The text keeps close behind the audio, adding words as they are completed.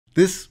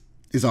This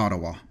is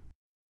Ottawa.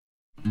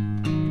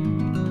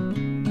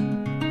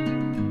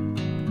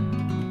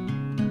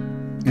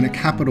 In a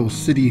capital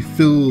city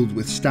filled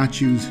with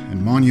statues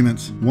and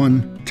monuments,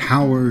 one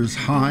towers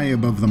high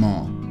above them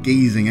all,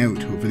 gazing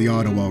out over the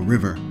Ottawa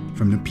River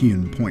from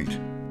Nepean Point.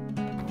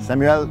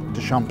 Samuel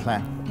de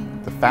Champlain,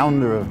 the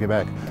founder of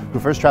Quebec, who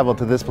first traveled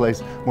to this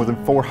place more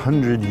than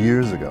 400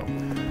 years ago.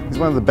 He's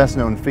one of the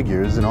best-known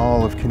figures in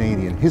all of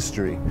Canadian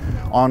history,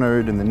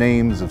 honored in the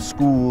names of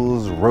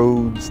schools,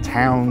 roads,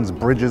 towns,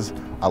 bridges,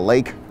 a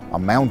lake, a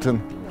mountain.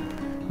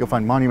 You'll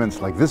find monuments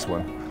like this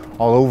one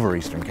all over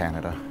Eastern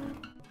Canada.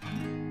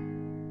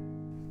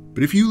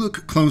 But if you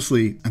look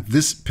closely at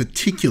this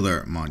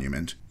particular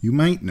monument, you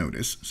might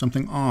notice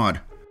something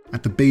odd.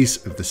 At the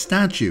base of the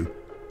statue,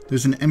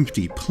 there's an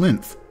empty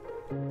plinth.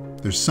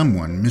 There's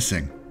someone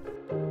missing.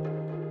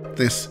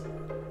 This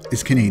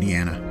is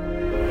Canadiana.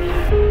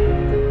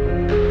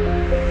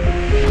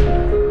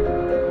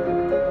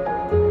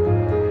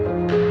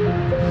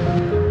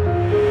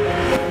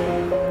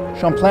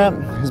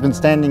 Champlain has been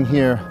standing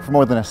here for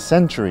more than a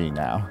century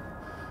now,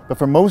 but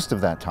for most of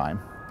that time,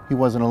 he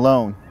wasn't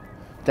alone.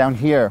 Down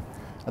here,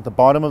 at the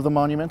bottom of the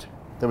monument,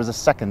 there was a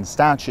second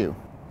statue.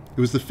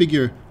 It was the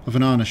figure of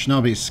an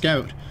Anishinaabe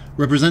scout,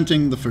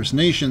 representing the First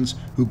Nations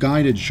who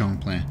guided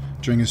Champlain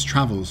during his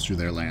travels through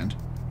their land,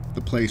 the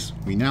place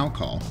we now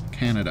call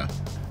Canada.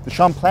 The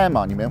Champlain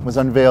monument was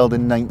unveiled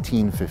in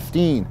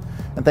 1915,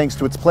 and thanks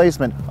to its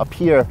placement up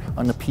here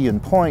on Nepean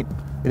Point,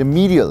 it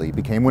immediately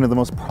became one of the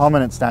most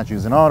prominent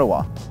statues in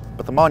Ottawa.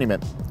 But the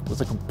monument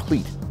was a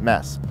complete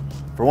mess.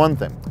 For one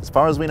thing, as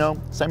far as we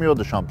know, Samuel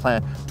de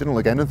Champlain didn't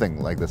look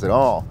anything like this at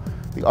all.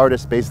 The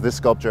artist based this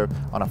sculpture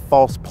on a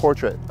false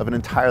portrait of an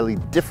entirely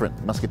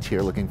different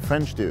musketeer-looking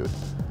French dude.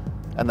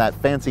 And that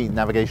fancy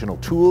navigational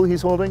tool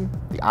he's holding,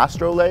 the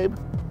astrolabe,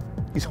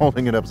 he's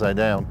holding it upside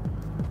down.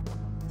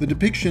 The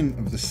depiction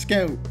of the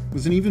scout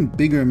was an even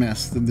bigger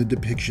mess than the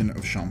depiction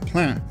of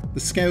Champlain. The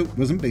scout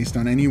wasn't based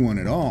on anyone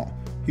at all.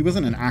 He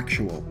wasn't an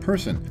actual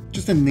person,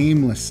 just a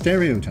nameless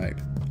stereotype,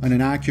 an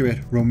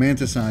inaccurate,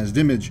 romanticized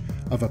image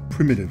of a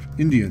primitive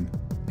Indian.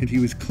 And he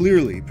was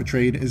clearly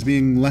portrayed as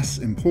being less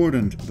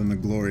important than the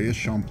glorious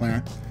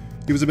Champlain.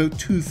 He was about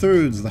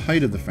 2/3 the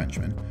height of the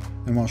Frenchman,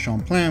 and while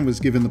Champlain was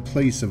given the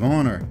place of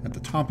honor at the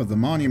top of the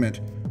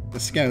monument, the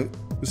scout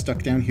was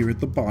stuck down here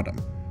at the bottom,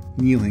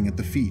 kneeling at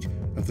the feet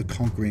of the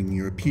conquering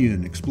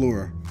European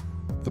explorer.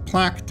 The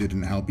plaque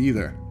didn't help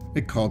either.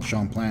 It called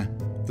Champlain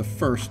the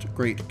first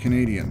great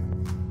Canadian.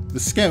 The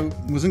scout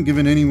wasn't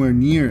given anywhere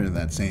near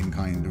that same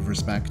kind of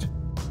respect.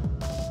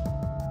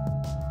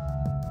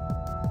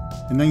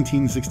 In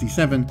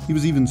 1967, he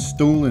was even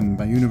stolen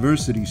by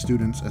university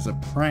students as a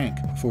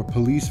prank before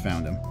police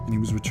found him, and he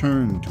was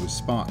returned to his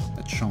spot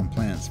at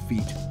Champlain's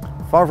feet.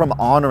 Far from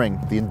honoring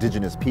the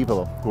Indigenous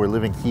people who were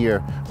living here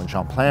when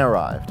Champlain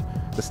arrived,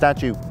 the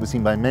statue was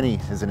seen by many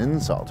as an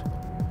insult.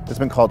 It's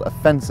been called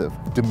offensive,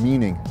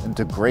 demeaning, and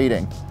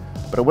degrading.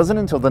 But it wasn't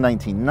until the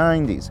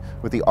 1990s,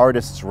 with the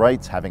artist's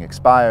rights having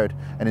expired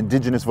and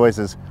Indigenous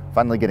voices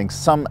finally getting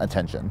some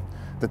attention,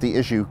 that the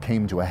issue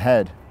came to a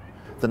head.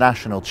 The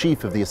national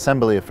chief of the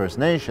Assembly of First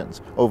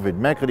Nations, Ovid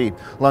Mekri,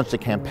 launched a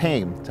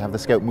campaign to have the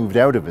scout moved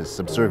out of his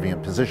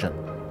subservient position.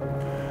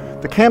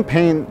 The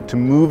campaign to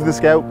move the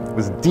scout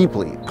was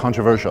deeply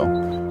controversial.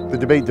 The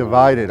debate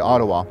divided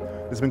Ottawa.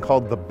 It's been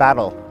called the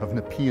Battle of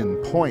Nepean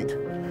Point.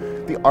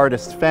 The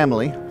artist's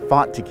family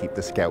fought to keep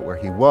the scout where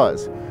he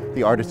was.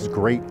 The artist's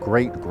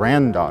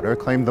great-great-granddaughter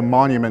claimed the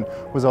monument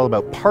was all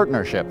about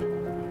partnership,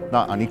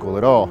 not unequal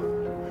at all.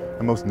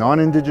 And most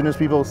non-Indigenous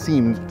people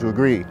seemed to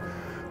agree.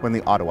 When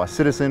the Ottawa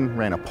Citizen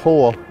ran a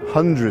poll,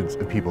 hundreds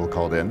of people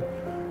called in,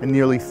 and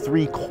nearly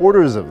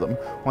 3/4 of them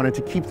wanted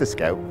to keep the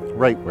scout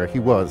right where he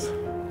was.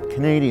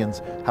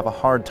 Canadians have a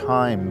hard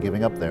time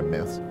giving up their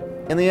myths.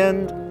 In the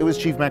end, it was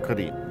Chief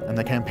Mekri and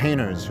the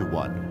campaigners who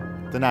won.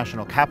 The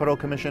National Capital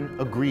Commission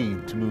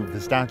agreed to move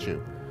the statue.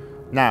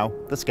 Now,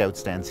 the scout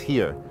stands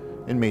here,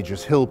 in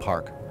Major's Hill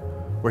Park,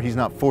 where he's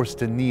not forced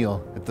to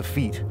kneel at the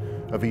feet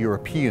of a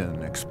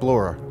European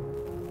explorer.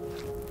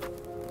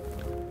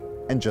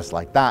 And just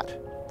like that,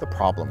 the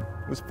problem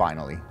was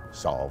finally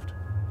solved.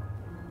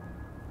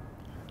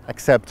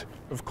 Except,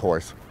 of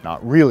course,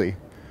 not really.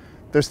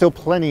 There's still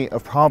plenty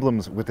of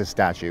problems with this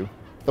statue.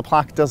 The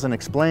plaque doesn't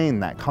explain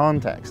that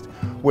context,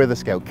 where the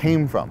scout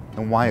came from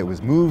and why it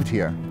was moved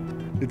here.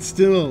 It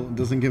still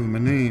doesn't give him a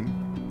name.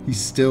 He's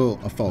still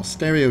a false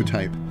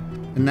stereotype,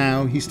 and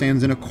now he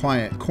stands in a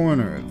quiet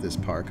corner of this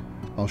park,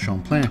 while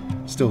Champlain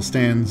still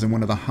stands in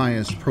one of the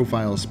highest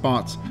profile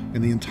spots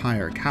in the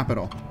entire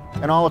capital.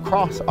 And all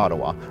across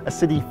Ottawa, a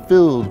city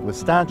filled with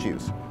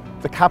statues,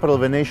 the capital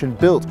of a nation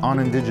built on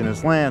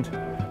Indigenous land,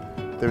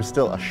 there's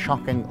still a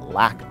shocking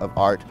lack of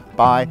art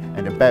by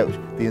and about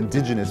the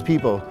Indigenous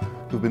people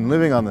who've been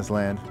living on this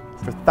land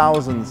for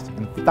thousands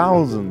and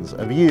thousands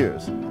of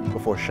years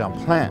before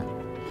Champlain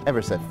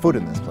ever set foot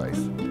in this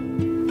place.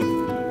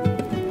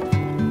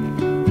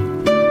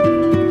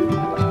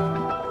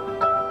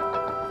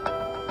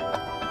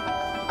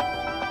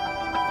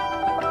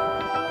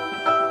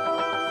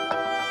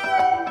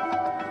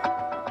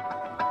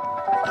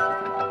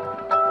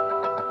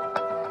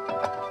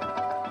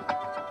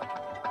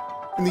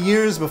 In the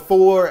years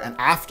before and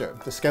after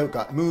the Scout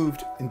got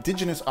moved,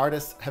 Indigenous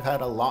artists have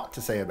had a lot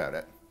to say about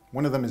it.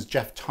 One of them is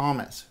Jeff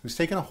Thomas, who's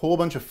taken a whole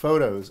bunch of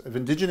photos of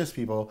Indigenous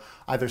people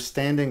either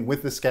standing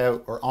with the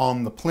Scout or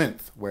on the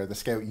plinth where the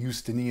Scout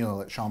used to kneel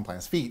at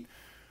Champlain's feet.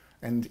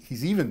 And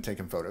he's even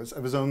taken photos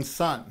of his own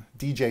son,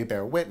 DJ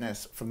Bear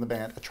Witness, from the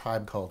band A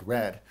Tribe Called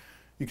Red.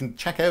 You can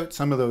check out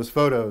some of those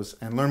photos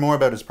and learn more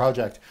about his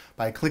project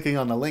by clicking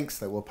on the links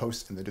that we'll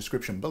post in the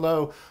description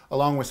below,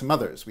 along with some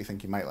others we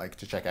think you might like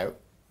to check out.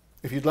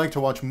 If you'd like to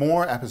watch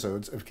more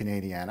episodes of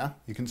Canadiana,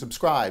 you can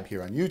subscribe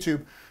here on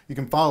YouTube. You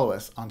can follow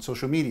us on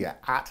social media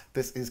at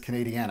This Is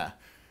Canadiana.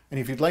 And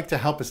if you'd like to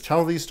help us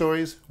tell these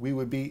stories, we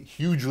would be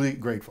hugely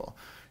grateful.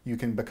 You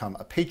can become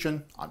a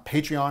patron on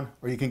Patreon,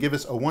 or you can give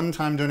us a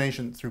one-time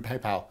donation through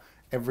PayPal.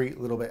 Every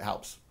little bit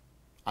helps.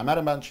 I'm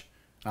Adam Bunch,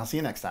 and I'll see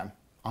you next time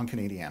on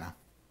Canadiana.